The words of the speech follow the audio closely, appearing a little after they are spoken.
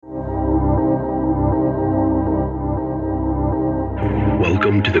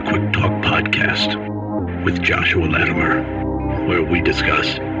Welcome to the Quick Talk Podcast with Joshua Latimer, where we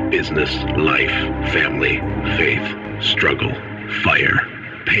discuss business, life, family, faith, struggle, fire,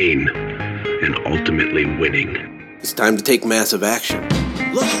 pain, and ultimately winning. It's time to take massive action.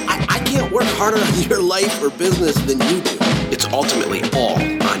 Look, I can't work harder on your life or business than you do. It's ultimately all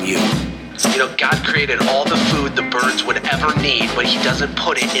on you. You know, God created all the food the birds would ever need, but he doesn't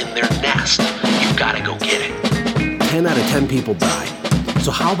put it in their nest. You've got to go get it. 10 out of 10 people die. So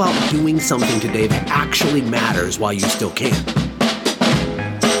how about doing something today that actually matters while you still can?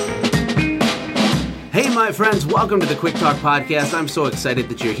 Hey, my friends, welcome to the Quick Talk Podcast. I'm so excited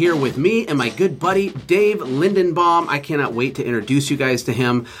that you're here with me and my good buddy, Dave Lindenbaum. I cannot wait to introduce you guys to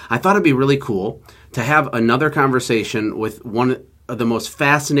him. I thought it'd be really cool to have another conversation with one of the most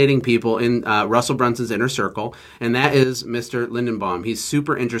fascinating people in Russell Brunson's inner circle, and that is Mr. Lindenbaum. He's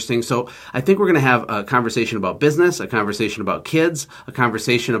super interesting. So I think we're going to have a conversation about business, a conversation about kids, a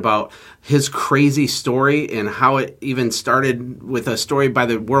conversation about his crazy story and how it even started with a story by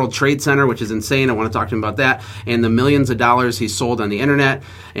the World Trade Center, which is insane. I want to talk to him about that, and the millions of dollars he sold on the internet.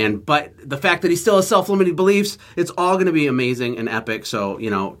 But the fact that he still has self-limiting beliefs, it's all going to be amazing and epic. So,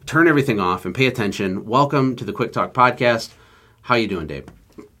 turn everything off and pay attention. Welcome to the Quick Talk Podcast. How you doing, Dave?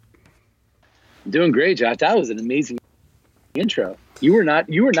 Doing great, Josh. That was an amazing intro. You were not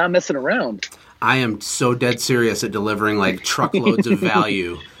messing around. I am so dead serious at delivering like truckloads of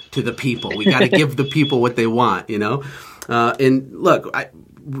value to the people. We got to give the people what they want, And look,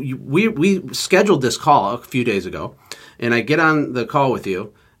 we scheduled this call a few days ago, and I get on the call with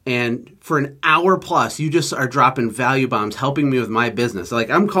you. And for an hour plus, you just are dropping value bombs, helping me with my business.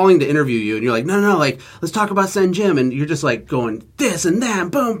 Like, I'm calling to interview you, and you're like, no, let's talk about Send Jim. And you're just like going this and that,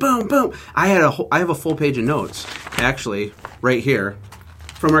 boom, boom, boom. I have a full page of notes, actually, right here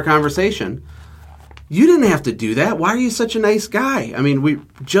from our conversation. You didn't have to do that. Why are you such a nice guy? I mean, we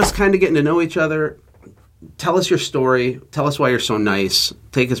just kind of getting to know each other. Tell us your story. Tell us why you're so nice.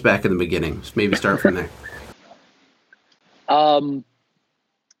 Take us back in the beginning. Just maybe start from there.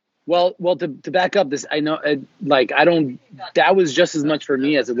 Well, to back up this, I know, that was just as much for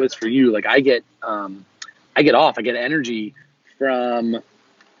me as it was for you. Like, I get energy from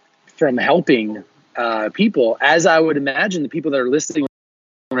helping people, as I would imagine the people that are listening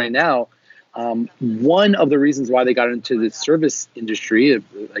right now. One of the reasons why they got into the service industry,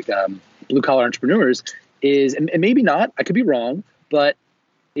 like blue collar entrepreneurs, is, and maybe not, I could be wrong, but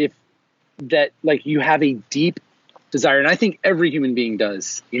if that, like, you have a deep desire, and I think every human being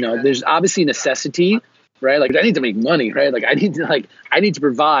does. There's obviously necessity, right? Like, I need to make money, right? Like, I need to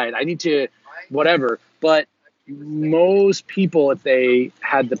provide, I need to whatever. But most people, if they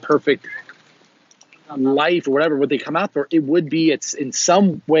had the perfect life or whatever, what they come out for, it would be, it's in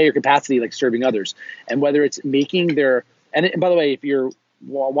some way or capacity like serving others. And whether it's making their, and by the way, if you're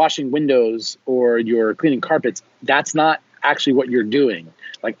washing windows or you're cleaning carpets, that's not actually what you're doing.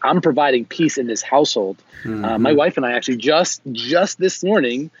 Like, I'm providing peace in this household. Mm-hmm. My wife and I actually just this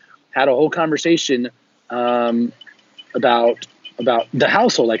morning had a whole conversation about the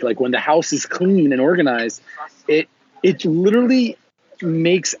household. Like when the house is clean and organized, it literally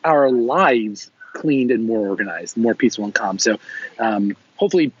makes our lives cleaned and more organized, more peaceful and calm. So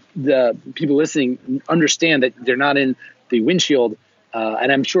hopefully the people listening understand that they're not in the windshield,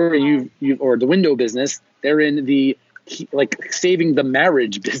 and I'm sure you or the window business. They're in the saving the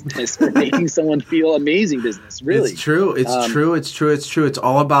marriage business or making someone feel amazing business. Really, it's true. It's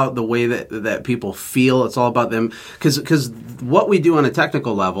all about the way that people feel. It's all about them, because what we do on a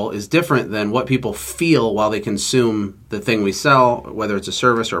technical level is different than what people feel while they consume the thing we sell, whether it's a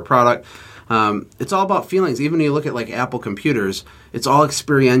service or a product. It's all about feelings. Even when you look at like Apple computers, it's all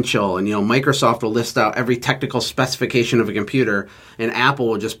experiential. And, Microsoft will list out every technical specification of a computer, and Apple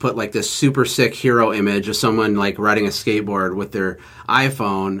will just put like this super sick hero image of someone like riding a skateboard with their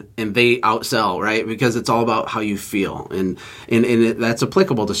iPhone, and they outsell, right? Because it's all about how you feel. And that's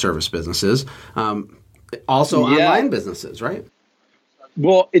applicable to service businesses. Also online businesses, right?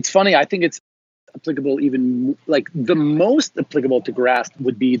 Well, it's funny. I think it's applicable, even like the most applicable to grasp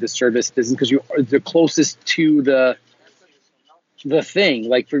would be the service business, because you are the closest to the thing.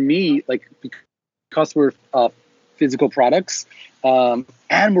 Like for me, like because we're physical products and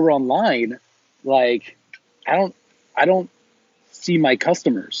we're online, like I don't see my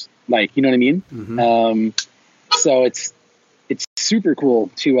customers, like, you know what I mean? Mm-hmm. So it's super cool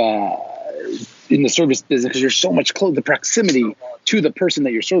to in the service business, because you're so much closer. The proximity to the person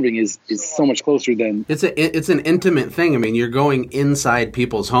that you're serving is so much closer than it's an intimate thing. I mean, you're going inside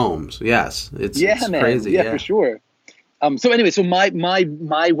people's homes. Yes, it's crazy. Yeah, for sure. So anyway, so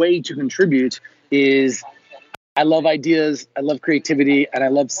my way to contribute is I love ideas, I love creativity, and I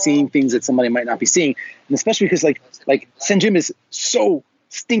love seeing things that somebody might not be seeing. And especially because like San Jim is so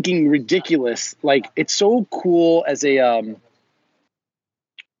stinking ridiculous. Like it's so cool as a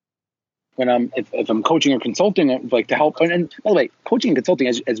when I'm if I'm coaching or consulting, like to help. And by the way, coaching and consulting,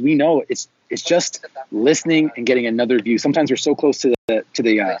 as we know, it's just listening and getting another view. Sometimes we're so close to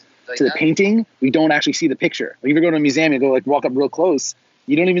the painting, we don't actually see the picture. Like if you go to a museum and go like walk up real close,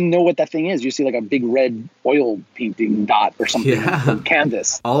 you don't even know what that thing is. You see like a big red oil painting dot or something on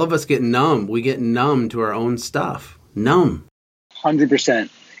canvas. All of us get numb. We get numb to our own stuff. Numb. 100%.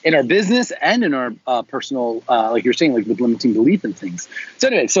 In our business and in our personal, like you're saying, like with limiting belief and things. So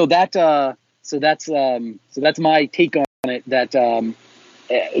anyway, so that's my take on it. That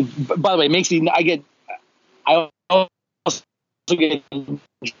by the way, it makes me. I also get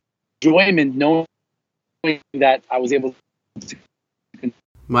enjoyment knowing that I was able to.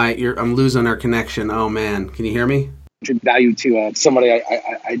 I'm losing our connection. Oh man, can you hear me? Value to somebody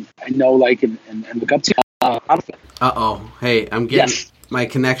I know, like, and look up to. Hey, I'm getting my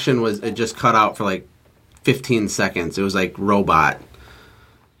connection it just cut out for like 15 seconds. It was like robot.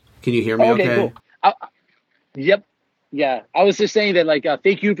 Can you hear me? Okay. Cool. Yep. Yeah, I was just saying that, like,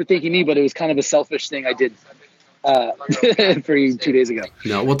 thank you for thanking me, but it was kind of a selfish thing I did for you 2 days ago.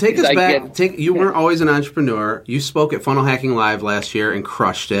 No, well, take us back. You weren't always an entrepreneur. You spoke at Funnel Hacking Live last year and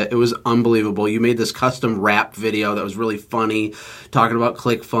crushed it. It was unbelievable. You made this custom rap video that was really funny, talking about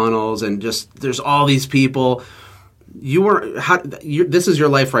ClickFunnels and just there's all these people. This is your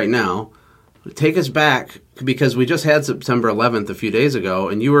life right now. Take us back because we just had September 11th a few days ago,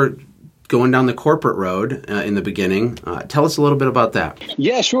 and you were going down the corporate road in the beginning. Tell us a little bit about that.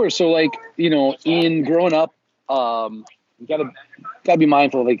 Yeah, sure. So, like, in growing up, you gotta be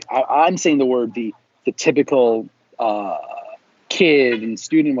mindful. Like I'm saying the typical kid and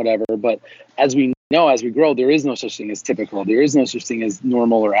student, whatever. But as we know, as we grow, there is no such thing as typical. There is no such thing as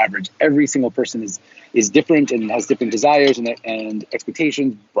normal or average. Every single person is different and has different desires and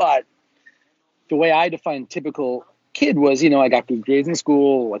expectations. But the way I define typical kid was, I got good grades in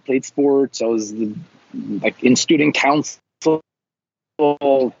school. I played sports. I was in student council,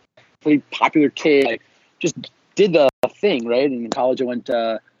 pretty popular kid. I just did the thing, right? And in college, I went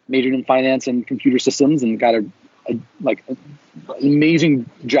majored in finance and computer systems and got an amazing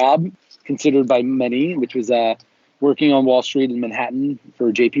job, considered by many, which was working on Wall Street in Manhattan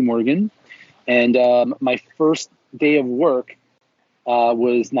for JP Morgan. And my first day of work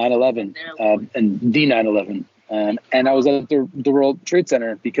was 9/11 and the 9/11. And I was at the World Trade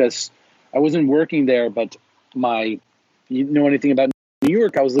Center because I wasn't working there, but you know anything about New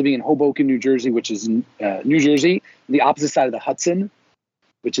York, I was living in Hoboken, New Jersey, which is New Jersey, the opposite side of the Hudson,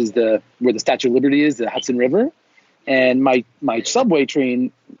 which is where the Statue of Liberty is, the Hudson River. And my subway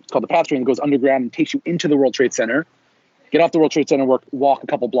train, it's called the PATH train, goes underground and takes you into the World Trade Center. Get off the World Trade Center, walk a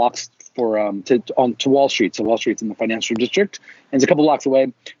couple blocks to Wall Street. So Wall Street's in the financial district, and it's a couple blocks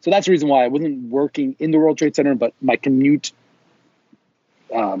away. So that's the reason why I wasn't working in the World Trade Center, but my commute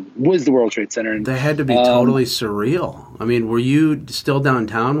was the World Trade Center. That had to be totally surreal. I mean, were you still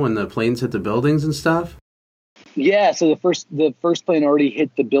downtown when the planes hit the buildings and stuff? Yeah, so the first plane already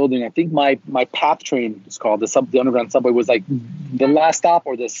hit the building. I think my PATH train is called the underground subway was like the last stop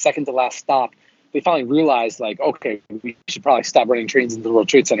or the second to last stop. They finally realized, like, okay, we should probably stop running trains into the World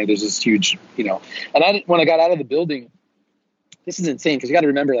Trade Center. There's this huge, And when I got out of the building, this is insane because you got to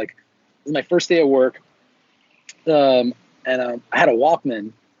remember, like, this is my first day of work. And I had a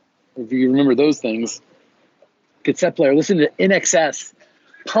Walkman, if you remember those things, cassette player, listening to INXS,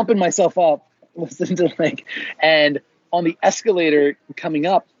 pumping myself up, listening to and on the escalator coming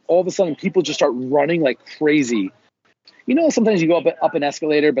up, all of a sudden people just start running like crazy. Sometimes you go up an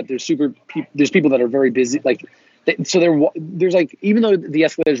escalator, but there's people that are very busy. There's like, even though the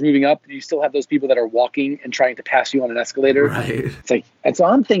escalator is moving up, you still have those people that are walking and trying to pass you on an escalator. Right. It's like, and so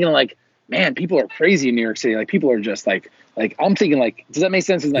I'm thinking like, man, people are crazy in New York City. Like people are just like I'm thinking like, does that make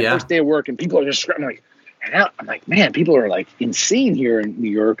sense? It's my first day of work and people are just screaming I'm like, man, people are like insane here in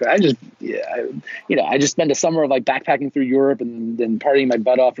New York. I just spent a summer of like backpacking through Europe and then partying my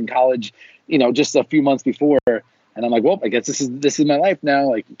butt off in college, just a few months before. And I'm like, well, I guess this is my life now.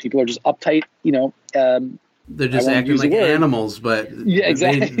 Like people are just uptight, They're just acting like animals, but yeah,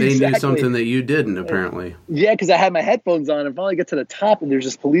 exactly. They knew something that you didn't, apparently. Yeah, because I had my headphones on and finally get to the top and there's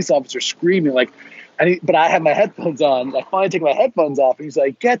this police officer screaming like, but I have my headphones on. I finally take my headphones off and he's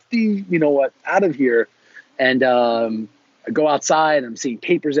like, get the, out of here. And I go outside and I'm seeing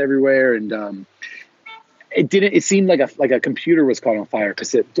papers everywhere. And it seemed like a computer was caught on fire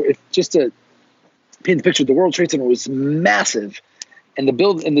because just to paint the picture, the World Trade Center was massive.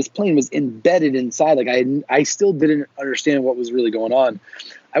 and this plane was embedded inside. Like I still didn't understand what was really going on.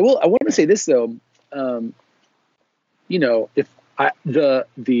 I want to say this though, if the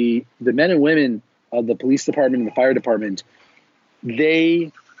men and women of the police department and the fire department,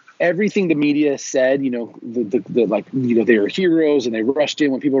 everything the media said, they were heroes and they rushed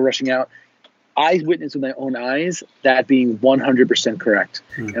in when people were rushing out. I witnessed with my own eyes that being 100% correct.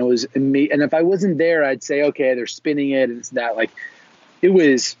 And it was amazing. And if I wasn't there, I'd say, okay, they're spinning it and it's that. Like, it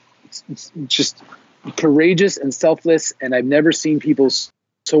was just courageous and selfless. And I've never seen people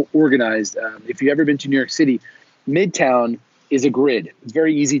so organized. If you've ever been to New York City, Midtown is a grid. It's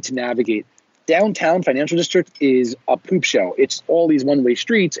very easy to navigate. Downtown Financial District is a poop show. It's all these one-way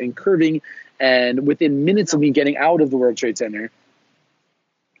streets and curving. And within minutes of me getting out of the World Trade Center,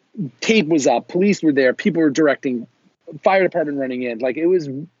 tape was up, police were there, people were directing, fire department running in. Like, it was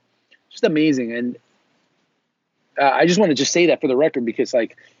just amazing. And I just want to just say that for the record, because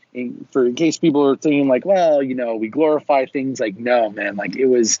like, in case people are thinking like, well, we glorify things. Like, no, man, like it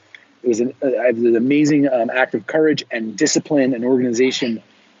was an amazing act of courage and discipline and organization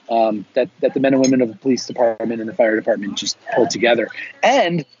that the men and women of the police department and the fire department just pulled together.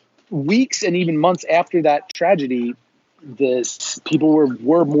 And weeks and even months after that tragedy, people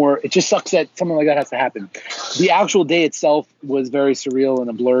were more. It just sucks that something like that has to happen. The actual day itself was very surreal and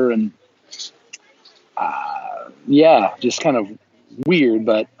a blur, and just kind of weird.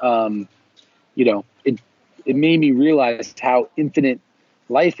 But it made me realize how infinite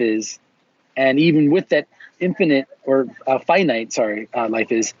life is, and even with that infinite or finite,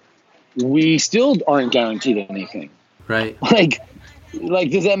 life is, we still aren't guaranteed anything. Right.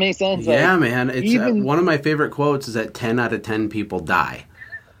 Like, does that make sense? Yeah, man. It's one of my favorite quotes is that 10 out of 10 people die.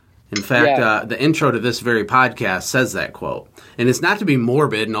 In fact, the intro to this very podcast says that quote. And it's not to be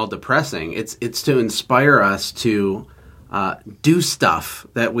morbid and all depressing. It's to inspire us to do stuff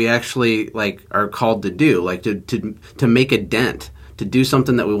that we actually like are called to do, like to make a dent, to do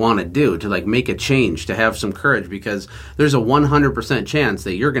something that we want to do, to like make a change, to have some courage, because there's a 100% chance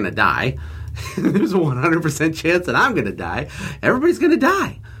that you're going to die. There's a 100% chance that I'm going to die. Everybody's going to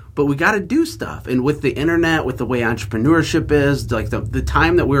die. But we got to do stuff. And with the internet, with the way entrepreneurship is, like the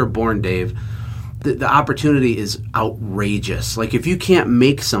time that we were born, Dave, the opportunity is outrageous. Like, if you can't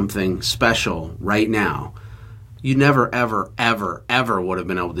make something special right now, you never, ever, ever, ever would have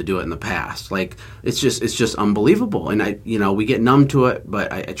been able to do it in the past. Like, it's just unbelievable. And we get numb to it,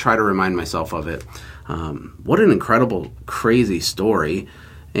 but I try to remind myself of it. What an incredible, crazy story.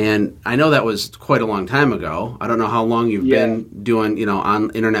 And I know that was quite a long time ago. I don't know how long you've been doing,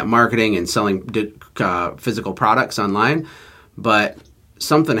 on internet marketing and selling physical products online, but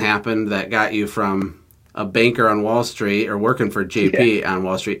something happened that got you from a banker on Wall Street or working for JP on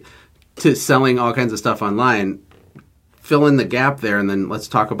Wall Street to selling all kinds of stuff online. Fill in the gap there, and then let's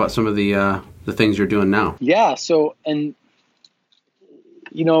talk about some of the things you're doing now. Yeah. So, and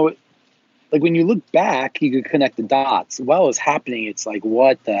like, when you look back, you could connect the dots. While it was happening, it's like,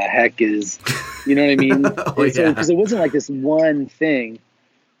 what the heck is, you know what I mean? Because it wasn't like this one thing.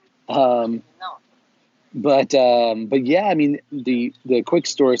 But yeah, I mean, the quick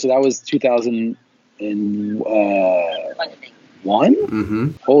story. So that was 2001. Mm-hmm.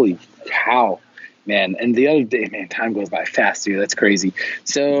 Holy cow, man! And the other day, man, time goes by fast, dude. That's crazy.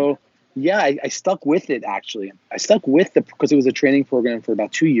 So yeah, I stuck with it. Actually, I stuck with because it was a training program for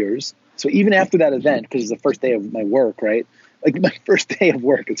about 2 years. So even after that event, because it's the first day of my work, right? Like, my first day of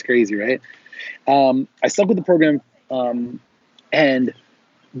work, it's crazy, right? I stuck with the program, and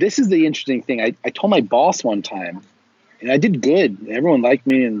this is the interesting thing. I told my boss one time, and I did good. Everyone liked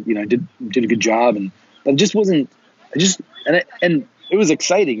me, and I did a good job, but it just wasn't. And it was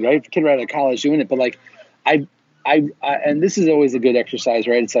exciting, right? Kid right out of college doing it, but like, I and this is always a good exercise,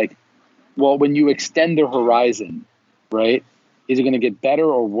 right? It's like, well, when you extend the horizon, right? Is it going to get better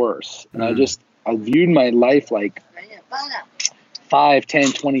or worse? And I viewed my life like 5,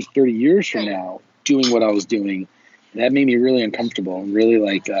 10, 20, 30 years from now doing what I was doing. And that made me really uncomfortable and really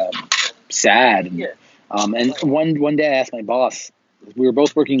like sad. And one day I asked my boss, we were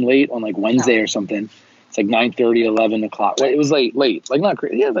both working late on like Wednesday or something. It's like 9:30, 11 o'clock. It was late, like not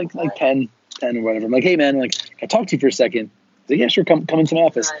crazy. Yeah, like 10 or whatever. I'm like, hey man, like, can I talk to you for a second? He's like, yeah, sure, come into my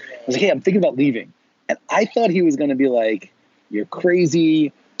office. I was like, hey, I'm thinking about leaving. And I thought he was going to be like, you're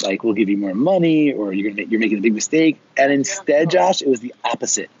crazy, like, we'll give you more money, or you're making a big mistake. And instead, Josh, it was the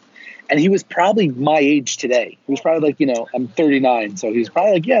opposite. And he was probably my age today. He was probably like, I'm 39. So he was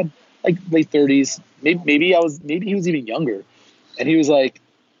probably like, yeah, like late 30s. Maybe he was even younger. And he was like,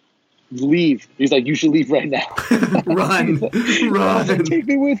 leave. He was like, you should leave right now. Run. Like, take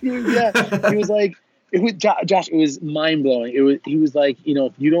me with you. Yeah. He was like, It was Josh. It was mind blowing. He was like,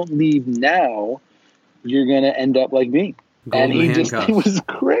 if you don't leave now, you're gonna end up like me. Golden and handcuffs. It was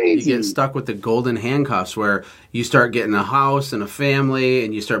crazy. You get stuck with the golden handcuffs where you start getting a house and a family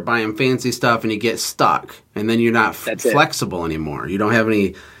and you start buying fancy stuff and you get stuck. And then you're not flexible anymore. You don't have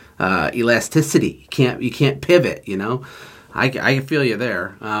any elasticity. You can't pivot, I feel you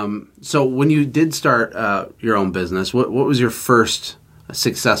there. So when you did start your own business, what was your first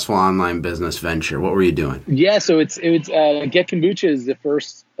successful online business venture? What were you doing? Yeah, so it's Get Kombucha is the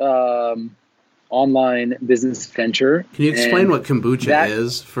first online business venture. Can you explain what kombucha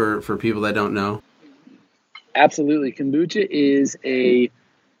is for people that don't know? Absolutely. Kombucha is a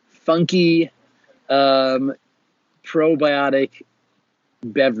funky probiotic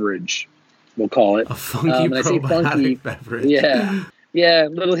beverage, we'll call it. A funky probiotic beverage. Yeah,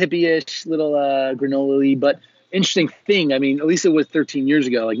 little hippie-ish, little granola-y, but interesting thing, I mean, at least it was 13 years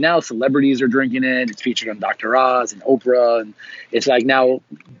ago. Like now celebrities are drinking it. It's featured on Dr. Oz and Oprah, and it's like now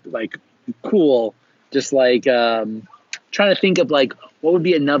like cool, just like trying to think of like what would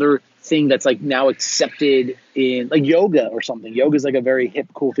be another thing that's like now accepted in like yoga or something. Yoga is like a very hip,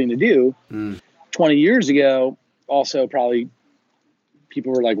 cool thing to do. 20 years ago, also probably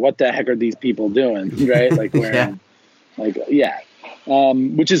people were like, what the heck are these people doing? Right. Like wearing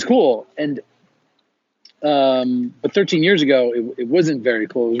which is cool. And but 13 years ago, it wasn't very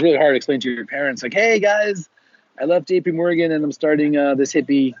cool. It was really hard to explain to your parents, like, hey guys, I left JP Morgan and I'm starting this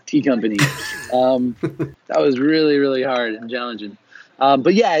hippie tea company. That was really, really hard and challenging.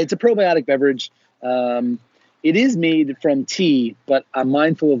 But yeah, it's a probiotic beverage. It is made from tea, but I'm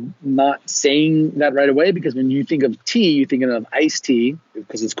mindful of not saying that right away because when you think of tea, you're thinking of iced tea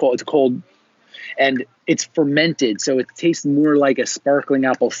because it's cold and it's fermented. So it tastes more like a sparkling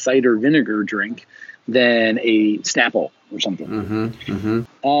apple cider vinegar drink than a Snapple or something. And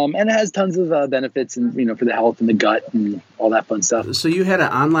it has tons of benefits and, for the health and the gut and all that fun stuff. So you had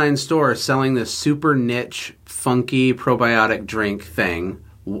an online store selling this super niche, funky probiotic drink thing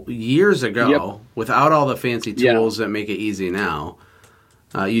years ago without all the fancy tools that make it easy now.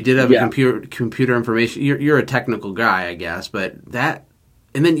 You did have a computer information. You're a technical guy, I guess, but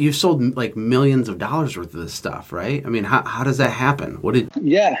and then you sold like millions of dollars worth of this stuff, right? I mean, how does that happen?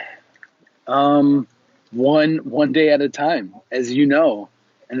 One day at a time, as you know.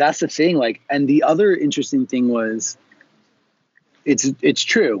 And that's the thing. Like, and the other interesting thing was it's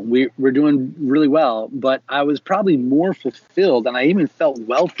true. We're doing really well, but I was probably more fulfilled and I even felt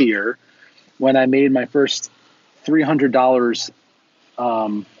wealthier when I made my first $300.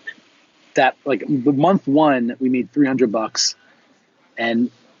 That like the month one, we made $300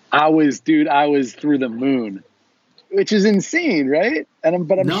 and I was through the moon. Which is insane, right? I'm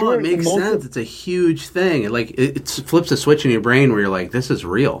sure it makes sense. It's a huge thing. Like it flips a switch in your brain where you're like, "This is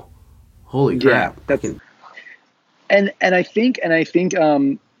real." Holy crap! And I think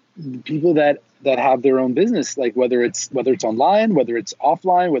people that have their own business, like whether it's online, whether it's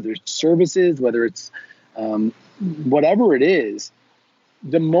offline, whether it's services, whether it's whatever it is,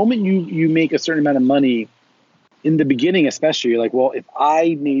 the moment you make a certain amount of money in the beginning, especially, you're like, well, if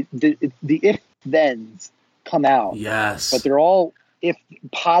I need the if thens come out. Yes. But they're all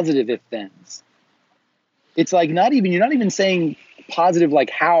positive if thens. It's like you're not even saying positive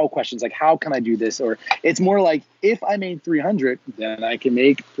like how questions, like how can I do this? Or it's more like if I made 300, then I can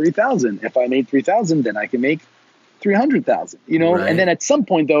make 3,000. If I made 3,000, then I can make 300,000. Right. And then at some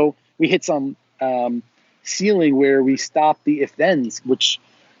point though, we hit some ceiling where we stop the if thens, which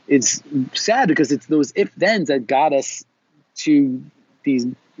is sad because it's those if thens that got us to these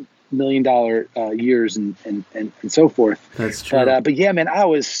 $1 million years and so forth. That's true. But yeah, man, I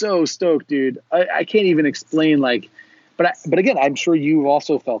was so stoked, dude. I can't even explain but again, I'm sure you've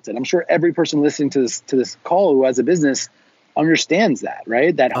also felt it. I'm sure every person listening to this call who has a business understands that,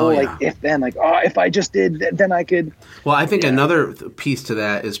 right? That whole if then, like, oh, if I just did, then I could. Well, I think another piece to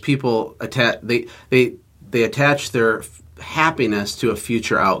that is people they attach their happiness to a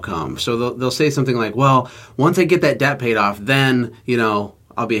future outcome. So they'll say something like, well, once I get that debt paid off, then,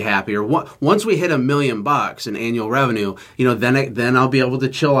 I'll be happier. Once we hit $1 million in annual revenue, then I'll be able to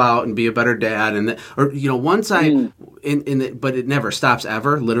chill out and be a better dad. Once but it never stops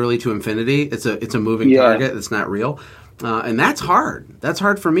ever, literally to infinity. It's a moving target. It's not real. And that's hard. That's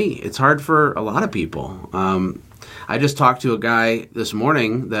hard for me. It's hard for a lot of people. I just talked to a guy this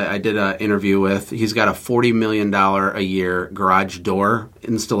morning that I did an interview with. He's got a $40 million a year garage door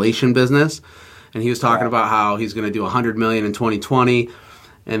installation business. And he was talking about how he's going to do $100 million in 2020.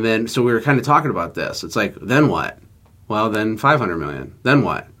 And then, so we were kind of talking about this. It's like, then what? Well, then $500 million. Then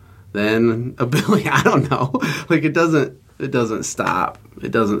what? Then $1 billion. I don't know. Like, it doesn't It doesn't stop.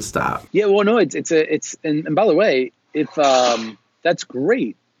 It doesn't stop. Yeah, well, no, and by the way, if that's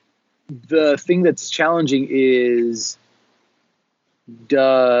great. The thing that's challenging is,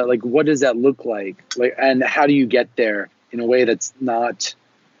 like, what does that look like? Like, and how do you get there in a way that's not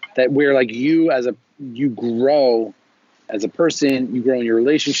that where like you grow as a person, you grow in your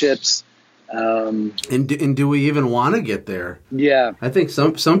relationships. And do we even want to get there? Yeah. I think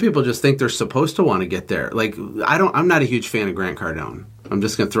some people just think they're supposed to want to get there. Like, I'm not a huge fan of Grant Cardone. I'm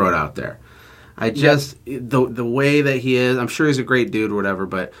just going to throw it out there. The way that he is, I'm sure he's a great dude or whatever,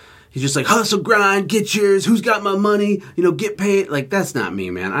 but he's just like, hustle, grind, get yours. Who's got my money? Get paid. Like, that's not me,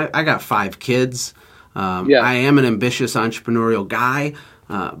 man. I got 5 kids. I am an ambitious entrepreneurial guy.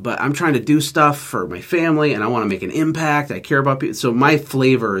 But I'm trying to do stuff for my family, and I want to make an impact. I care about people. So my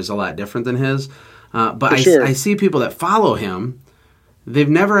flavor is a lot different than his. But I see people that follow him. They've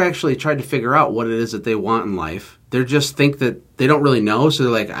never actually tried to figure out what it is that they want in life. They just think that they don't really know. So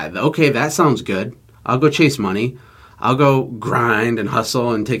they're like, okay, that sounds good. I'll go chase money. I'll go grind and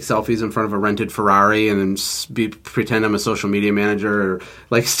hustle and take selfies in front of a rented Ferrari and then pretend I'm a social media manager. Or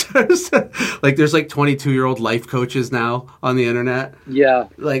like there's like 22-year-old life coaches now on the internet. Yeah.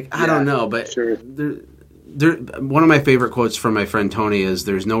 Like, I don't know, but sure. One of my favorite quotes from my friend Tony is,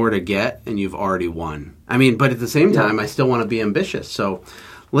 there's nowhere to get and you've already won. I mean, but at the same time, I still want to be ambitious. So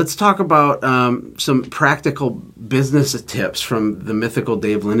let's talk about some practical business tips from the mythical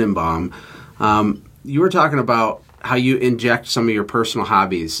Dave Lindenbaum. You were talking about how you inject some of your personal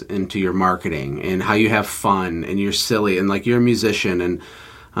hobbies into your marketing and how you have fun and you're silly and like you're a musician.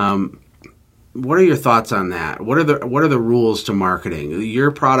 And what are your thoughts on that? What are the rules to marketing?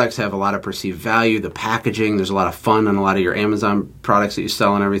 Your products have a lot of perceived value, the packaging, there's a lot of fun on a lot of your Amazon products that you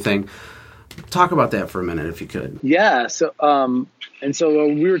sell and everything. Talk about that for a minute if you could. Yeah. So, so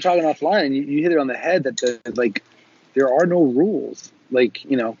we were talking offline and you hit it on the head that like, there are no rules, like,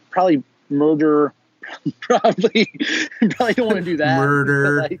 probably murder, probably don't want to do that.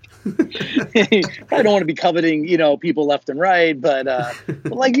 Murder. Like, probably don't want to be coveting, people left and right. But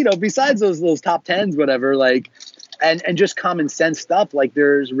like, besides those top 10s, whatever, like, and just common sense stuff, like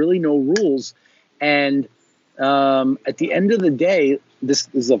there's really no rules. And at the end of the day, this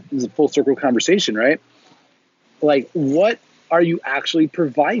is a full circle conversation, right? Like, what are you actually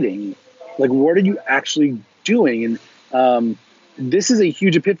providing? Like, what are you actually doing? And this is a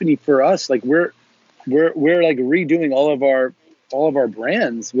huge epiphany for us. Like, we're like redoing all of our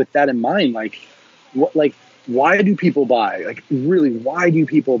brands with that in mind. Like, why do people buy? Like, really, why do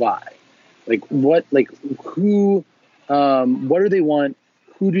people buy? Like, what do they want?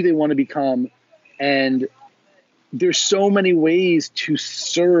 Who do they want to become? And there's so many ways to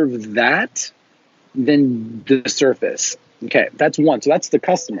serve that than the surface. Okay, that's one. So that's the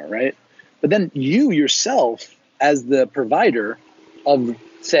customer, right? But then you yourself, as the provider of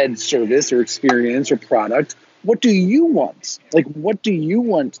said service or experience or product, what do you want? Like, what do you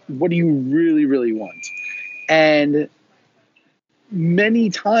want? What do you really, really want? And many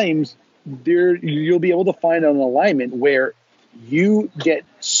times you'll be able to find an alignment where you get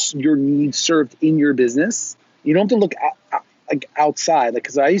your needs served in your business. You don't have to look outside. Like,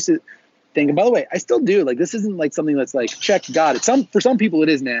 because I used to think, and by the way, I still do. Like, this isn't like something that's like, check, got it. For some people it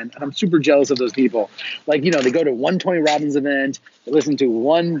is, man. And I'm super jealous of those people. Like, they go to one Tony Robbins event, they listen to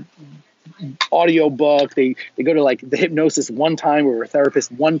one audio book, they go to like the hypnosis one time or a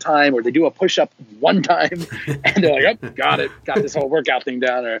therapist one time, or they do a push-up one time and they're like, oh, got this whole workout thing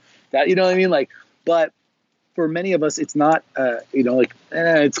down, or that, you know what I mean? Like, but for many of us, it's not,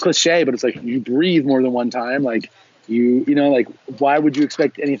 it's cliche, but it's like you breathe more than one time. Like, like, why would you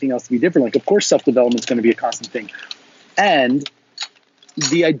expect anything else to be different? Like, of course, self-development is going to be a constant thing. And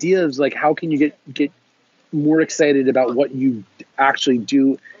the idea is like, how can you get more excited about what you actually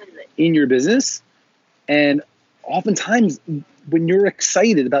do in your business? And oftentimes when you're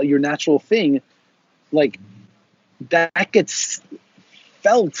excited about your natural thing, like, that gets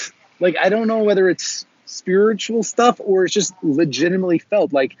felt. Like, I don't know whether it's spiritual stuff or it's just legitimately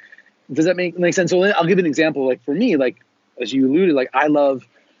felt. Like, does that make sense? So I'll give an example. Like, for me, like, as you alluded, like, I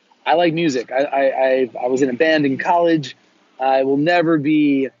like music. I was in a band in college. I will never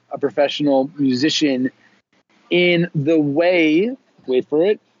be a professional musician in the way, wait for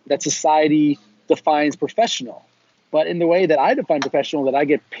it, that society defines professional. But in the way that I define professional, that I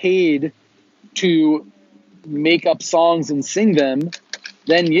get paid to make up songs and sing them,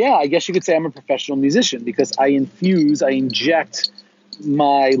 then yeah, I guess you could say I'm a professional musician, because I inject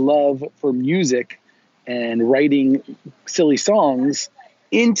my love for music and writing silly songs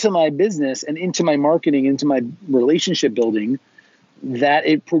into my business and into my marketing, into my relationship building, that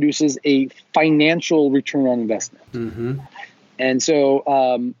it produces a financial return on investment. Mm-hmm. And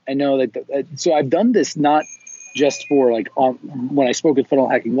so I know that. So I've done this not just for like when I spoke at Funnel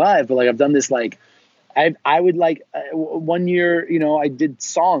Hacking Live, but like I've done this like I would like 1 year, I did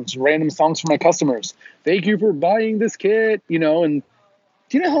random songs for my customers. Thank you for buying this kit, and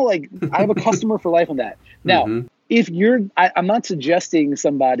do you know how like I have a customer for life on that. Now, Mm-hmm. if I'm not suggesting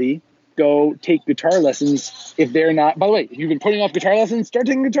somebody go take guitar lessons if they're not. By the way, if you've been putting off guitar lessons, start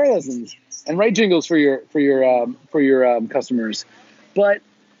taking guitar lessons and write jingles for your customers. But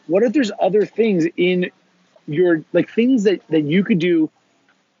what if there's other things in your like things that you could do?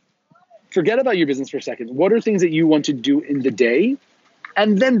 Forget about your business for a second. What are things that you want to do in the day,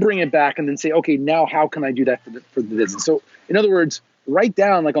 and then bring it back and then say, okay, now how can I do that for the business? So in other words, write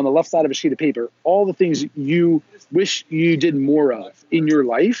down like on the left side of a sheet of paper all the things you wish you did more of in your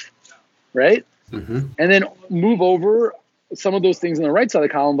life, right? Mm-hmm. And then move over some of those things on the right side of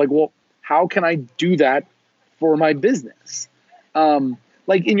the column. Like, well, how can I do that for my business?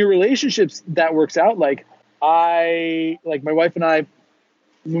 Like in your relationships, that works out. Like my wife and I,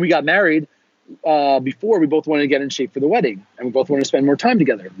 when we got married, before we both wanted to get in shape for the wedding, and we both wanted to spend more time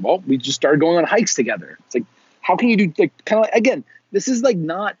together. Well, we just started going on hikes together. It's like, how can you do like kind of like, again, this is like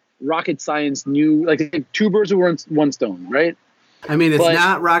not rocket science new, like two birds with one stone, right? I mean, it's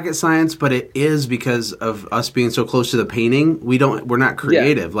not rocket science, but it is because of us being so close to the painting. We're not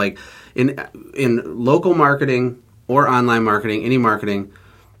creative. Yeah. Like in local marketing or online marketing, any marketing,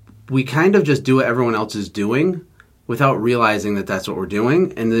 we kind of just do what everyone else is doing without realizing that that's what we're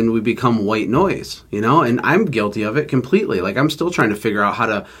doing, and then we become white noise, and I'm guilty of it completely. Like I'm still trying to figure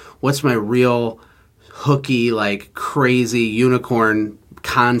out what's my real hooky, like crazy unicorn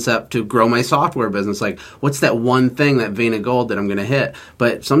concept to grow my software business. Like what's that one thing, that vein of gold that I'm going to hit?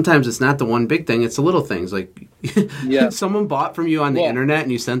 But sometimes it's not the one big thing, it's the little things. Like someone bought from you on the internet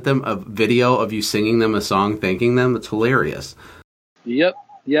and you sent them a video of you singing them a song, thanking them. It's hilarious. Yep.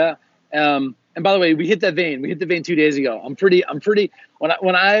 Yeah. And by the way, we hit that vein. We hit the vein 2 days ago. I'm pretty.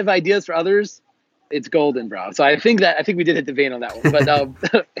 When I have ideas for others, it's golden, bro. So I think we did hit the vein on that one. But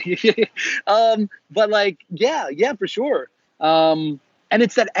but like, yeah, for sure. And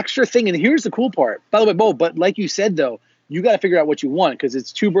it's that extra thing. And here's the cool part. By the way, Bo, but like you said though, you got to figure out what you want, because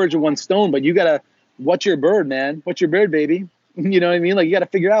it's two birds with one stone. But you got to, what's your bird, man? What's your bird, baby? You know what I mean? Like you got to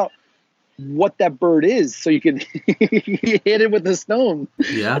figure out what that bird is so you can hit it with the stone.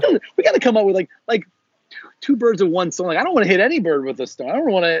 Yeah. We got to come up with like two birds with one stone. Like I don't want to hit any bird with a stone. I don't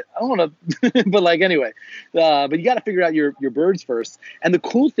want to, but like, anyway, but you got to figure out your birds first. And the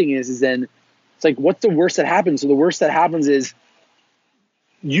cool thing is then it's like, what's the worst that happens? So the worst that happens is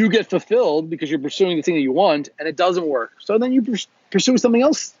you get fulfilled because you're pursuing the thing that you want and it doesn't work. So then you pursue something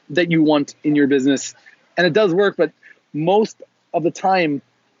else that you want in your business and it does work. But most of the time,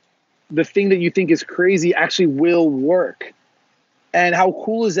 the thing that you think is crazy actually will work. And how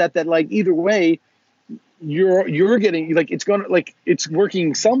cool is that like either way, you're getting like, it's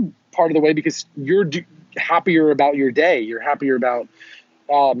working some part of the way because you're happier about your day. You're happier about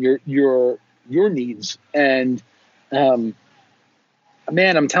your needs. And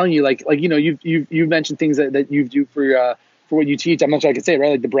man, I'm telling you, like you've mentioned things that you do for what you teach. I'm not sure I could say it,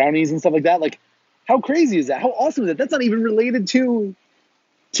 right? Like the brownies and stuff like that. Like how crazy is that? How awesome is that? That's not even related to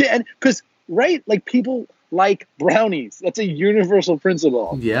and because right, like people like brownies. That's a universal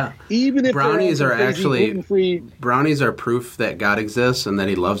principle. Yeah. Even if brownies are actually gluten-free, brownies are proof that God exists and that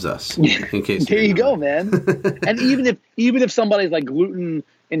He loves us. In case there you go, man. And even if somebody's like gluten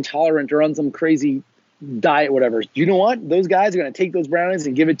intolerant or on some crazy diet, whatever, you know what? Those guys are going to take those brownies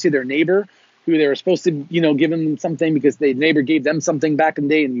and give it to their neighbor who they were supposed to, give them something because the neighbor gave them something back in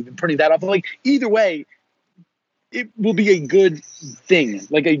the day, and you've been printing that off. Like either way, it will be a good thing.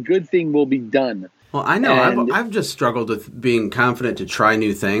 Like a good thing will be done. Well, I know I've just struggled with being confident to try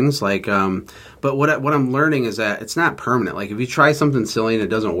new things. Like, but what I'm learning is that it's not permanent. Like, if you try something silly and it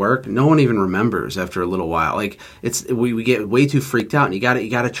doesn't work, no one even remembers after a little while. Like, we get way too freaked out, and you got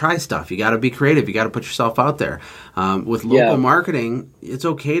to try stuff. You got to be creative. You got to put yourself out there. With local marketing, it's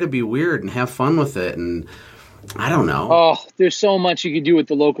okay to be weird and have fun with it. And I don't know. Oh, there's so much you can do with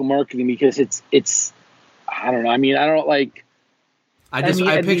the local marketing because it's. I don't know. I mean, I don't like. I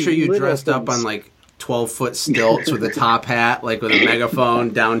picture you dressed up on like 12-foot stilts with a top hat, like with a megaphone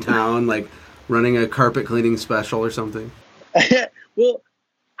downtown, like running a carpet cleaning special or something. Well,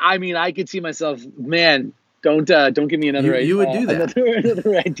 I mean, I could see myself. Man, don't give me another idea. You would do that.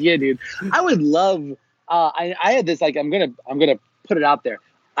 Another idea, dude. I would love. I had this like I'm gonna put it out there.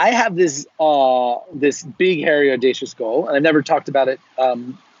 I have this this big hairy audacious goal, and I've never talked about it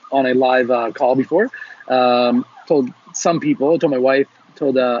on a live call before. Told some people, told my wife,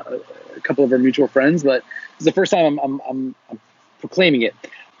 told a couple of our mutual friends, but it's the first time I'm proclaiming it.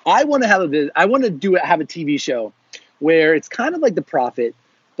 I want to have have a TV show where it's kind of like The Prophet,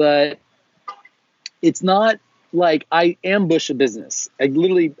 but it's not like I ambush a business.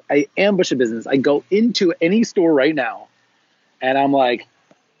 I ambush a business. I go into any store right now, and I'm like,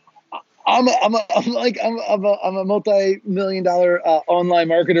 I'm a multi-million-dollar online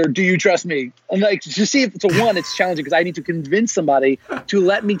marketer. Do you trust me? I'm like, to see if it's challenging because I need to convince somebody to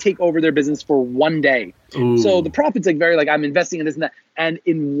let me take over their business for one day. Ooh. So The Prophet's I'm investing in this and that, and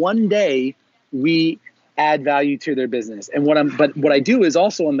in one day we add value to their business. And what I do is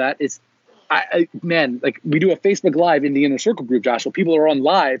also on that is, we do a Facebook Live in the Inner Circle group, Josh. So people are on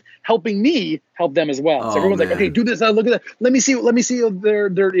live helping me help them as well. So everyone's like, okay, do this. Look at that. Let me see their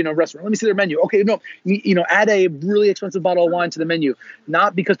restaurant. Let me see their menu. Okay, no, add a really expensive bottle of wine to the menu.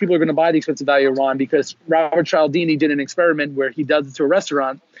 Not because people are going to buy the expensive value of wine, because Robert Cialdini did an experiment where he does it to a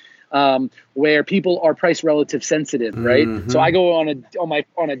restaurant where people are price relative sensitive, right? Mm-hmm. So I go on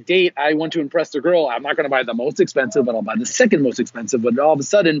a date. I want to impress the girl. I'm not going to buy the most expensive, but I'll buy the second most expensive. But all of a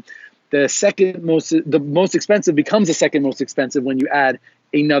sudden, the most expensive becomes the second most expensive when you add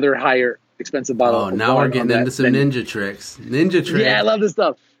another higher expensive bottle. Oh, now we're getting into some ninja tricks. Yeah, I love this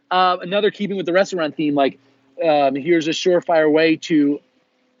stuff. Another, keeping with the restaurant theme, here's a surefire way to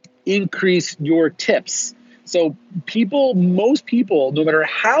increase your tips. So most people, no matter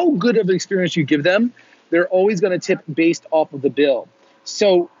how good of an experience you give them, they're always going to tip based off of the bill.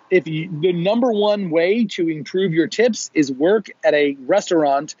 So the number one way to improve your tips is work at a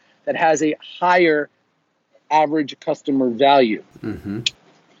restaurant that has a higher average customer value. Mm-hmm.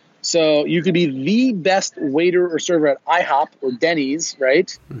 So you could be the best waiter or server at IHOP or Denny's,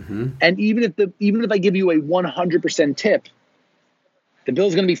 right? Mm-hmm. And even if I give you a 100% tip, the bill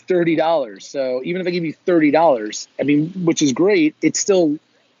is going to be $30. So even if I give you $30, which is great, it's still,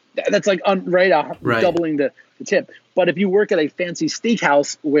 that's doubling the tip. But if you work at a fancy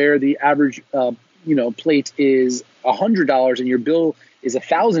steakhouse where the average plate is $100 and your bill is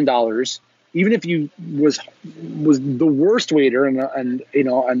 $1,000, even if you was the worst waiter, and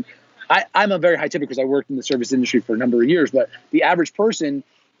I'm a very high tipper because I worked in the service industry for a number of years, but the average person,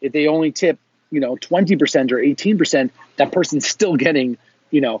 if they only tip 20% or 18%, that person's still getting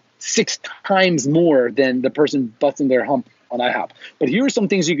 6 times more than the person busting their hump on IHOP. But here are some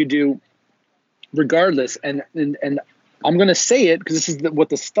things you could do regardless, and I'm going to say it because this is what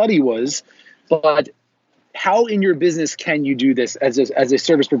the study was, but how in your business can you do this as a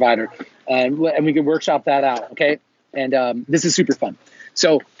service provider? And we can workshop that out, okay? And this is super fun.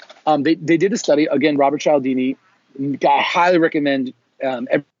 So they did a study, again, Robert Cialdini. I highly recommend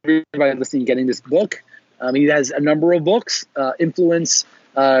everybody listening getting this book. He has a number of books, Influence,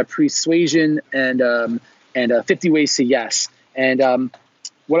 Persuasion, and 50 Ways to Yes. And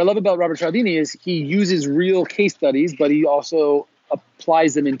what I love about Robert Cialdini is he uses real case studies, but he also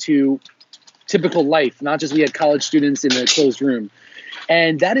applies them into typical life, not just we had college students in a closed room.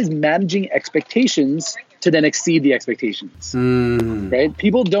 And that is managing expectations to then exceed the expectations, right?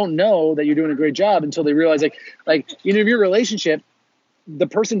 People don't know that you're doing a great job until they realize your relationship, the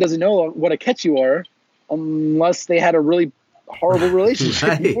person doesn't know what a catch you are unless they had a really horrible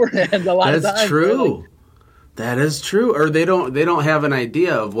relationship beforehand. A lot of times. That's true. Right? That is true. Or they don't have an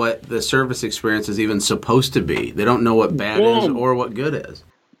idea of what the service experience is even supposed to be. They don't know what bad is or what good is.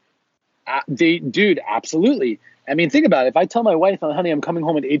 Dude, absolutely. Think about it. If I tell my wife, honey, I'm coming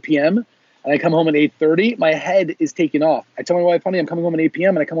home at 8 p.m. and I come home at 8:30, my head is taken off. I tell my wife, honey, I'm coming home at 8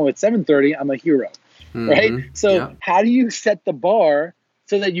 p.m. and I come home at 7:30, I'm a hero, right? So how do you set the bar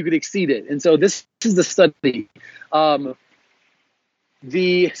so that you could exceed it? And so this is the study. So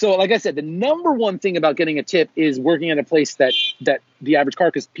like I said, the number one thing about getting a tip is working at a place that the average car,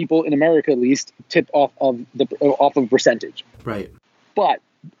 because people in America at least tip off of percentage. Right. But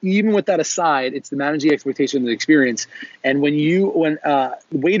even with that aside, it's the managing expectation of the experience. And when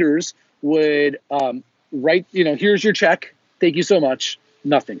waiters would write, here's your check, thank you so much,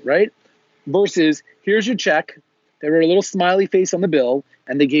 nothing, right? Versus here's your check, they wrote a little smiley face on the bill,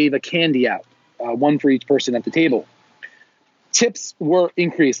 and they gave a candy out, one for each person at the table. Tips were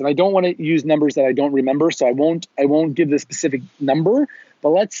increased, and I don't want to use numbers that I don't remember, so I won't give the specific number. But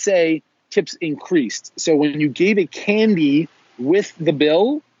let's say tips increased. So when you gave a candy with the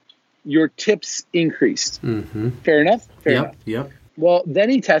bill, your tips increased. Mm-hmm. Fair enough? Fair enough. Yep. Well,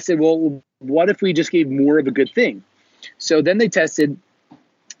 then he tested, what if we just gave more of a good thing? So then they tested,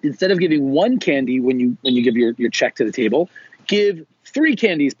 instead of giving one candy when you give your check to the table, give 3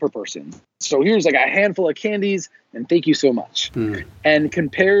 candies per person. So here's like a handful of candies, and thank you so much. And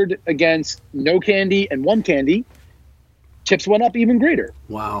compared against no candy and 1 candy, tips went up even greater.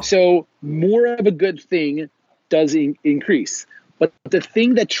 Wow. So more of a good thing does increase. But the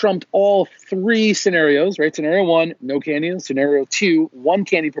thing that trumped all 3 scenarios, right? Scenario 1, no candy. Scenario 2, 1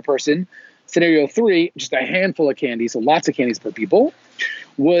 candy per person. Scenario 3, just a handful of candy, so lots of candies per people,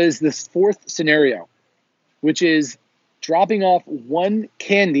 was this 4th scenario, which is dropping off 1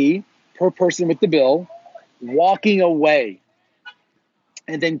 candy per person with the bill, walking away,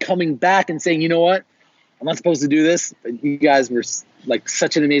 and then coming back and saying, you know what? I'm not supposed to do this, but you guys were like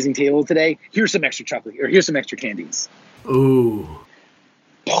such an amazing table today. Here's some extra chocolate, or here's some extra candies. Ooh.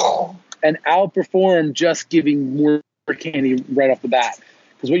 And outperform just giving more candy right off the bat.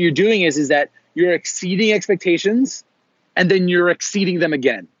 Because what you're doing is that you're exceeding expectations, and then you're exceeding them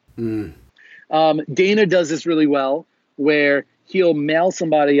again. Dana does this really well, where he'll mail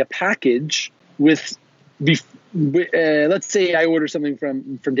somebody a package with let's say I order something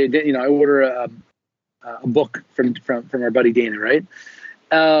from Dana, I order a book from our buddy Dana, right?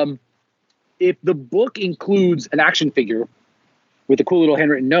 If the book includes an action figure with a cool little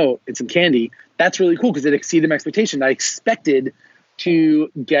handwritten note and some candy, that's really cool because it exceeded my expectation. I expected to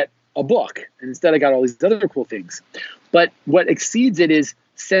get a book, and instead I got all these other cool things. But what exceeds it is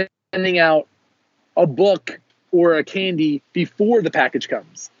sending out a book or a candy before the package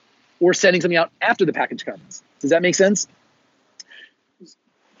comes, or sending something out after the package comes. Does that make sense?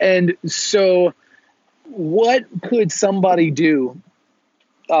 And so what could somebody do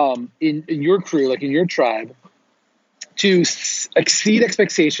in your crew, like in your tribe, to exceed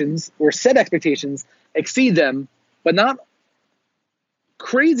expectations or set expectations, exceed them, but not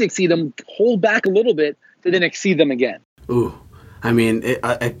crazy exceed them, hold back a little bit to then exceed them again? Ooh. I mean,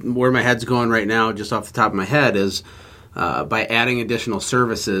 where my head's going right now, just off the top of my head, is by adding additional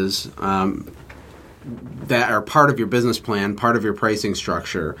services that are part of your business plan, part of your pricing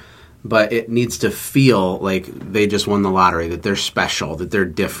structure, but it needs to feel like they just won the lottery, that they're special, that they're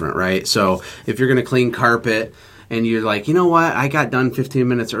different, right? So if you're going to clean carpet and you're like, you know what, I got done 15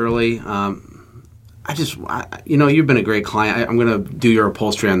 minutes early, you've been a great client, I'm going to do your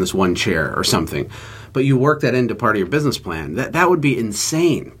upholstery on this one chair or something. But you work that into part of your business plan. That would be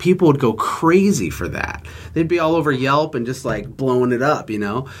insane. People would go crazy for that. They'd be all over Yelp and just like blowing it up,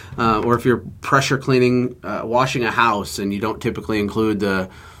 Or if you're pressure cleaning, washing a house, and you don't typically include the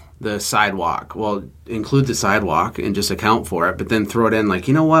sidewalk. Well, include the sidewalk and just account for it, but then throw it in like,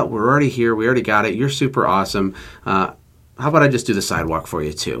 you know what? We're already here. We already got it. You're super awesome. How about I just do the sidewalk for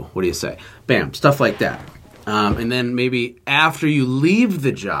you too? What do you say? Bam, stuff like that. And then maybe after you leave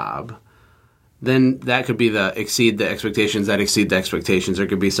the job, then that could be the exceed the expectations, that exceed the expectations. There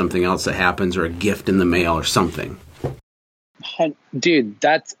could be something else that happens, or a gift in the mail or something. Dude,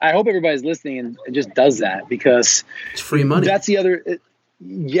 I hope everybody's listening and just does that, because it's free money. That's the other,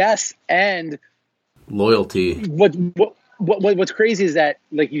 yes. And loyalty. What's crazy is that,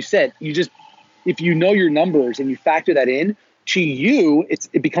 like you said, if you know your numbers and you factor that in, to you,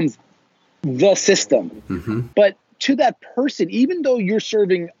 it becomes the system. Mm-hmm. But to that person, even though you're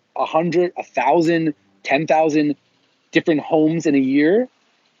serving 100, 1,000, 10,000 different homes in a year,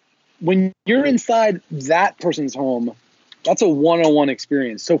 when you're inside that person's home, that's a one-on-one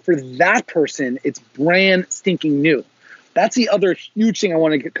experience. So for that person, it's brand stinking new. That's the other huge thing I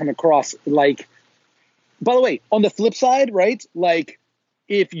want to come across. Like, by the way, on the flip side, right? Like,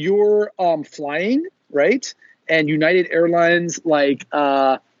 if you're flying, right, and United Airlines,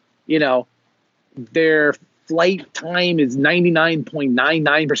 their flight time is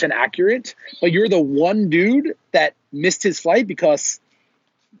 99.99% accurate, but you're the one dude that missed his flight because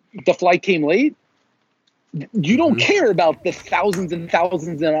the flight came late, you don't care about the thousands and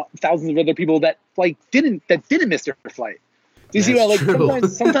thousands and thousands of other people that didn't miss their flight. Do you see what,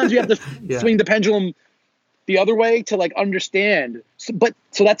 sometimes you have to swing the pendulum the other way to understand. So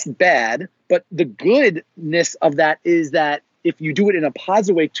that's bad. But the goodness of that is that if you do it in a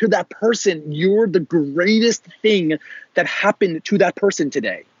positive way to that person, you're the greatest thing that happened to that person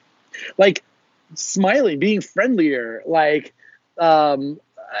today. Like smiling, being friendlier, you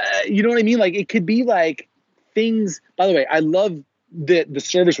know what I mean? Like it could be like things. By the way, I love the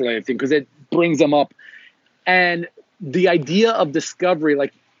service related thing because it brings them up, and the idea of discovery.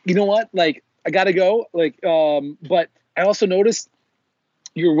 Like, you know what? Like I gotta go. But I also noticed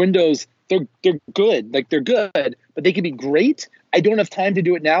your windows. They're good. Like they're good, but they can be great. I don't have time to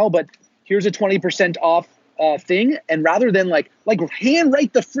do it now, but here's a 20% off thing. And rather than like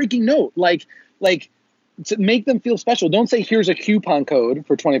handwrite the freaking note, like to make them feel special. Don't say here's a coupon code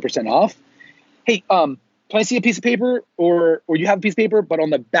for 20% off. Hey, can I see a piece of paper, or you have a piece of paper, but on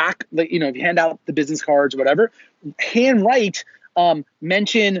the back, like, if you hand out the business cards or whatever, handwrite,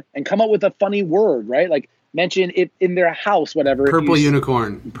 mention and come up with a funny word, right? Like mention it in their house, whatever. Purple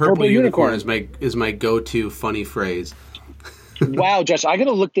unicorn. Purple unicorn is my go-to funny phrase. Wow, Josh, I got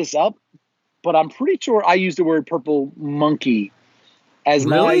to look this up, but I'm pretty sure I used the word purple monkey as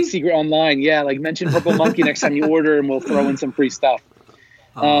my secret online. Yeah, like mention purple monkey next time you order, and we'll throw in some free stuff.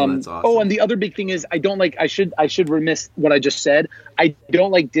 That's awesome. Oh, and the other big thing is I should remiss what I just said. I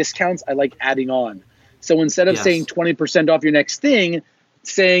don't like discounts. I like adding on. So instead of saying 20% off your next thing,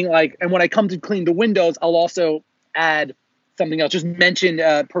 saying like, and when I come to clean the windows, I'll also add something else. Just mention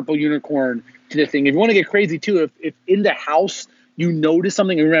purple unicorn to the thing. If you want to get crazy too, if in the house you notice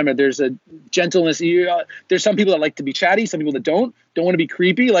something, and remember, there's a gentleness. There's some people that like to be chatty, some people that don't want to be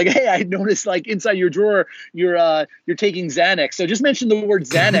creepy. Like, hey, I noticed like inside your drawer, you're taking Xanax. So just mention the word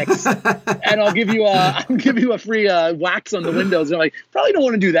Xanax, and I'll give you a free wax on the windows. And I'm like, probably don't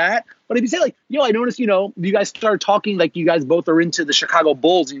want to do that. But if you say like, yo, I noticed, you guys start talking like you guys both are into the Chicago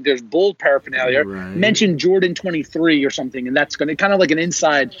Bulls, and there's Bull paraphernalia. Right. Mention Jordan 23 or something, and that's gonna kind of like an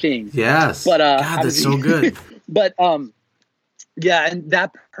inside thing. Yes. But God, that's so good. But yeah, and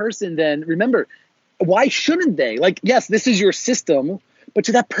that person then, remember, why shouldn't they? Like, yes, this is your system, but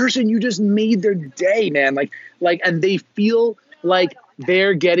to that person, you just made their day, man. Like, and they feel like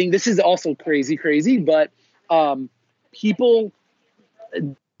they're getting. This is also crazy, but people.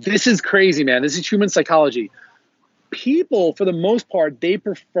 This is crazy, man. This is human psychology. People, for the most part, they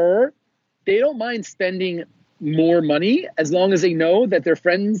don't mind spending more money as long as they know that their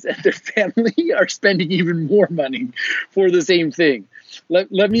friends and their family are spending even more money for the same thing.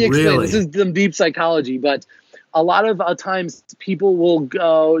 Let me explain. Really? This is some deep psychology, but a lot of times people will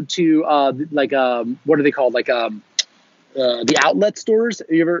go to what are they called? Like the outlet stores.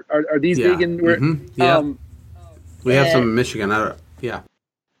 You ever are these big in where? Mm-hmm. Yeah. We have some in Michigan. Yeah.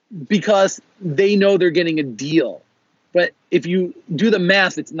 Because they know they're getting a deal. But if you do the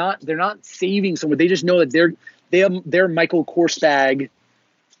math, they're not saving someone. They just know that their Michael Kors bag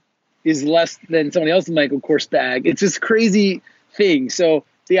is less than somebody else's Michael Kors bag. It's this crazy thing. So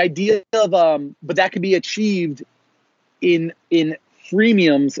the idea of but that could be achieved in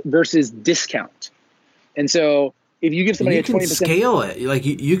freemiums versus discount. And so if you give somebody a 20% scale it, like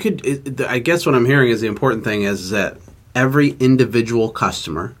you could. I guess what I'm hearing is the important thing is that every individual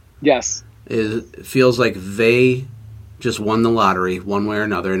customer, feels like they just won the lottery one way or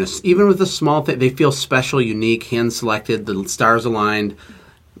another, and even with a small thing, they feel special, unique, hand-selected, the stars aligned.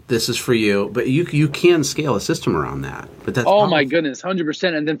 This is for you, but you can scale a system around that. But that's my goodness,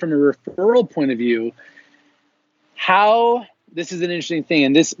 100%. And then from a referral point of view, this is an interesting thing,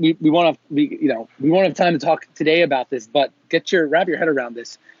 and this we won't have time to talk today about this, but wrap your head around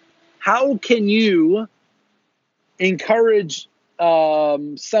this. How can you encourage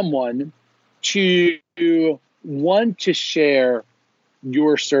someone to want to share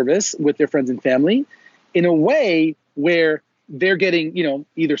your service with their friends and family in a way where they're getting,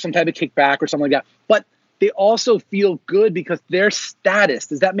 either some type of kickback or something like that, but they also feel good because their status.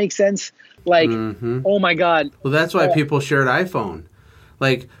 Does that make sense? Like, Oh my God. Well, that's why people shared iPhone.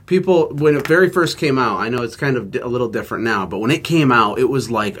 Like, people, when it very first came out, I know it's kind of a little different now, but when it came out, it was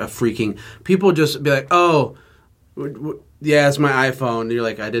like people just be like, oh, yeah, it's my iPhone. And you're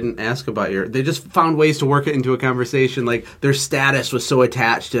like, I didn't ask about they just found ways to work it into a conversation. Like, their status was so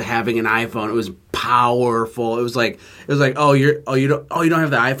attached to having an iPhone. It was powerful. It was like, oh, you don't have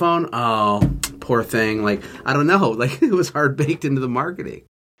the iPhone? Oh, poor thing. Like, I don't know. Like, it was hard baked into the marketing.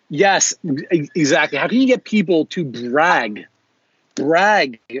 Yes, exactly. How can you get people to brag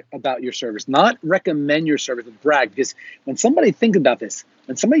about your service, not recommend your service, but brag? Because when somebody thinks about this,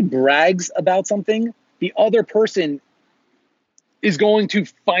 when somebody brags about something, the other person is going to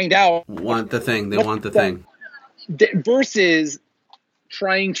find out. They want the thing. Versus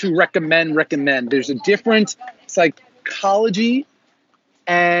trying to recommend. There's a different psychology.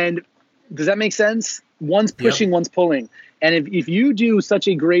 And does that make sense? One's pushing, one's pulling. And if you do such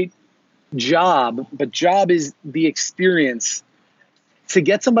a great job, but job is the experience, to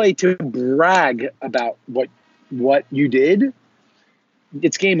get somebody to brag about what you did,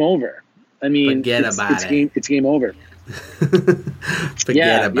 it's game over. I mean, it's game over.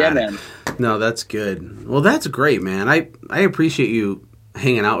 Forget about it. No, that's good. Well, that's great, man. I appreciate you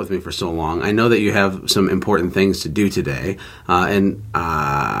hanging out with me for so long. I know that you have some important things to do today, and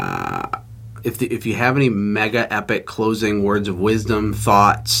if you have any mega epic closing words of wisdom,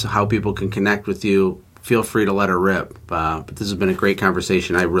 thoughts, how people can connect with you, feel free to let her rip. But this has been a great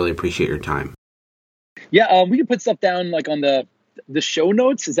conversation. I really appreciate your time. Yeah, we can put stuff down like on the show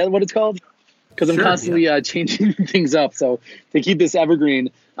notes. Is that what it's called? because I'm constantly changing things up. So to keep this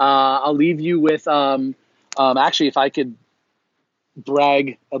evergreen, I'll leave you with actually, if I could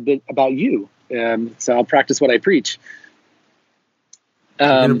brag a bit about you. So I'll practice what I preach. You're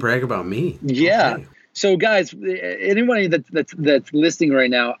gonna brag about me? Yeah. Okay. So guys, anybody that's listening right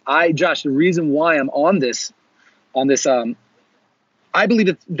now, Josh, the reason why I'm on this, I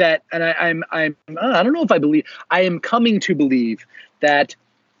believe that, and I don't know if I believe, I am coming to believe that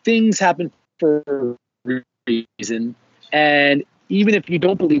things happen for a reason, and even if you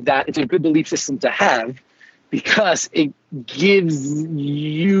don't believe that, it's a good belief system to have, because it gives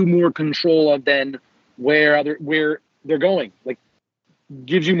you more control of then where they're going. Like,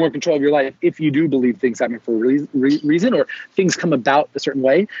 gives you more control of your life if you do believe things happen for a reason, or things come about a certain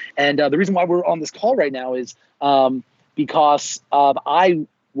way. And the reason why we're on this call right now is because I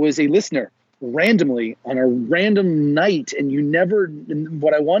was a listener randomly on a random night, and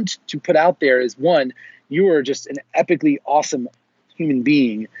what I want to put out there is, one, you are just an epically awesome human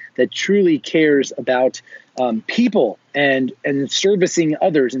being that truly cares about people and servicing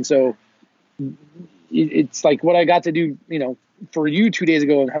others. And so it's like what I got to do, for you 2 days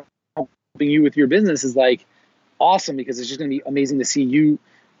ago and helping you with your business is like awesome, because it's just going to be amazing to see you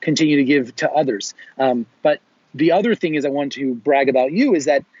continue to give to others. But the other thing is I want to brag about you is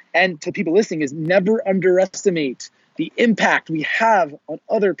that, and to people listening, is never underestimate the impact we have on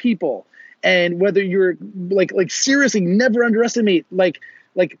other people. And whether you're like seriously, never underestimate, like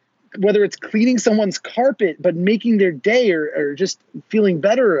whether it's cleaning someone's carpet, but making their day or just feeling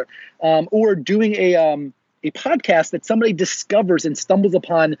better, or doing a podcast that somebody discovers and stumbles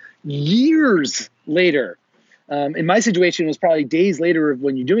upon years later. In my situation, it was probably days later of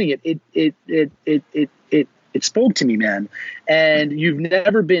when you're doing it. It spoke to me, man. And you've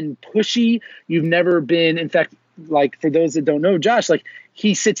never been pushy. You've never been, in fact, like, for those that don't know Josh, like,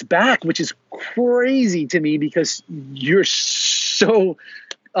 he sits back, which is crazy to me, because you're so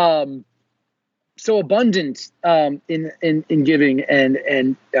abundant in giving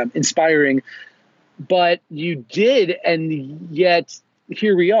and inspiring. But you did, and yet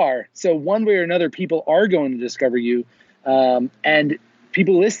here we are. So one way or another, people are going to discover you, and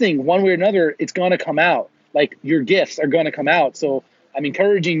people listening, one way or another, it's going to come out. Like, your gifts are going to come out. So I'm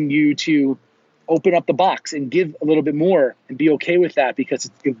encouraging you to open up the box and give a little bit more, and be okay with that, because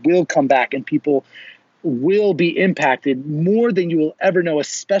it will come back, and people will be impacted more than you will ever know,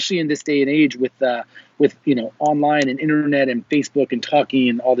 especially in this day and age with online and internet and Facebook and talking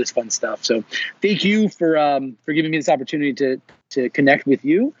and all this fun stuff. So thank you for giving me this opportunity to connect with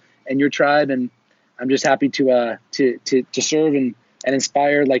you and your tribe, and I'm just happy to serve and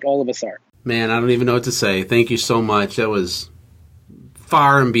inspire like all of us are. Man, I don't even know what to say. Thank you so much. That was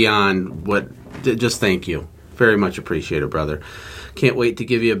far and beyond just thank you. Very much appreciated, brother. Can't wait to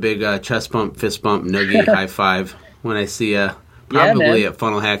give you a big chest bump, fist bump, noogie, high five when I see you. Probably at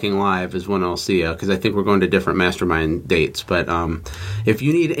Funnel Hacking Live is when I'll see you, because I think we're going to different mastermind dates. But if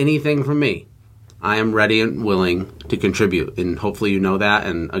you need anything from me, I am ready and willing to contribute, and hopefully you know that.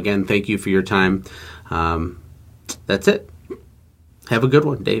 And again, thank you for your time. That's it. Have a good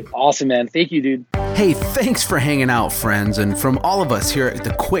one, Dave. Awesome, man. Thank you, dude. Hey, thanks for hanging out, friends. And from all of us here at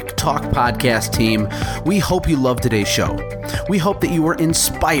the Quick Talk Podcast team, we hope you loved today's show. We hope that you were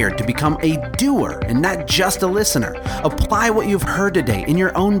inspired to become a doer and not just a listener. Apply what you've heard today in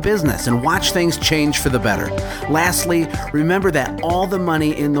your own business and watch things change for the better. Lastly, remember that all the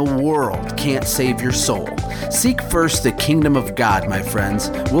money in the world can't save your soul. Seek first the kingdom of God, my friends.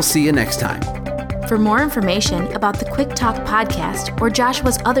 We'll see you next time. For more information about the Quick Talk Podcast or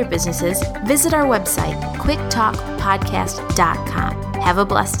Joshua's other businesses, visit our website, quicktalkpodcast.com. Have a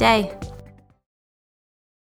blessed day.